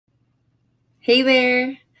Hey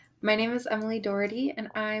there! My name is Emily Doherty, and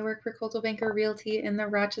I work for Coldwell Banker Realty in the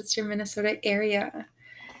Rochester, Minnesota area.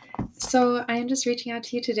 So I am just reaching out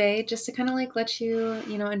to you today just to kind of let you,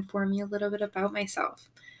 inform you a little bit about myself.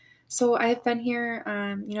 So I've been here,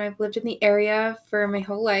 I've lived in the area for my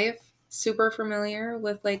whole life, super familiar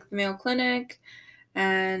with the Mayo Clinic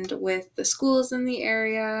and with the schools in the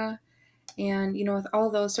area and, with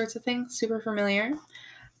all those sorts of things, super familiar.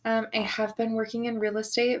 I have been working in real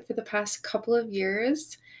estate for the past couple of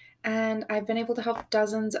years, and I've been able to help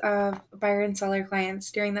dozens of buyer and seller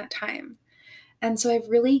clients during that time. And so I've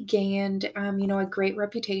really gained, a great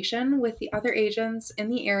reputation with the other agents in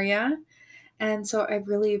the area. And so I've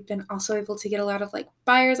really been also able to get a lot of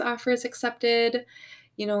buyers offers accepted,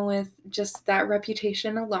 with just that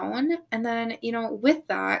reputation alone. And then, with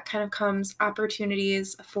that kind of comes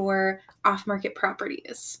opportunities for off market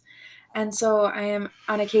properties. And so I am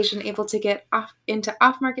on occasion able to get off into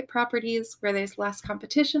off-market properties where there's less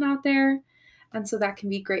competition out there. And so that can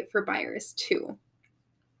be great for buyers too.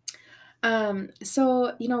 Really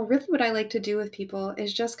what I like to do with people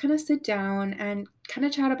is just kind of sit down and kind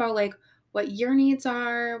of chat about what your needs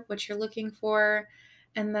are, what you're looking for,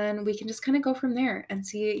 and then we can just kind of go from there and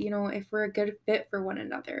see, if we're a good fit for one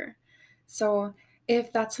another. So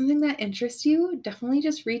if that's something that interests you, definitely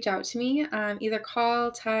just reach out to me, either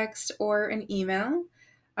call, text, or an email.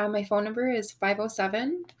 My phone number is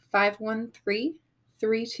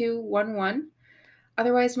 507-513-3211.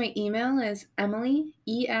 Otherwise, my email is Emily,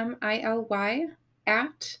 Emily,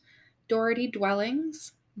 at Doherty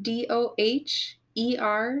Dwellings,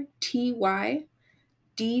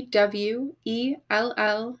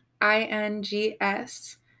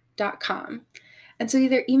 DohertyDwellings.com. And so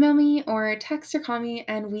either email me or text or call me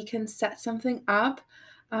and we can set something up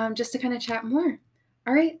just to kind of chat more.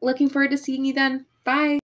 All right, looking forward to seeing you then. Bye.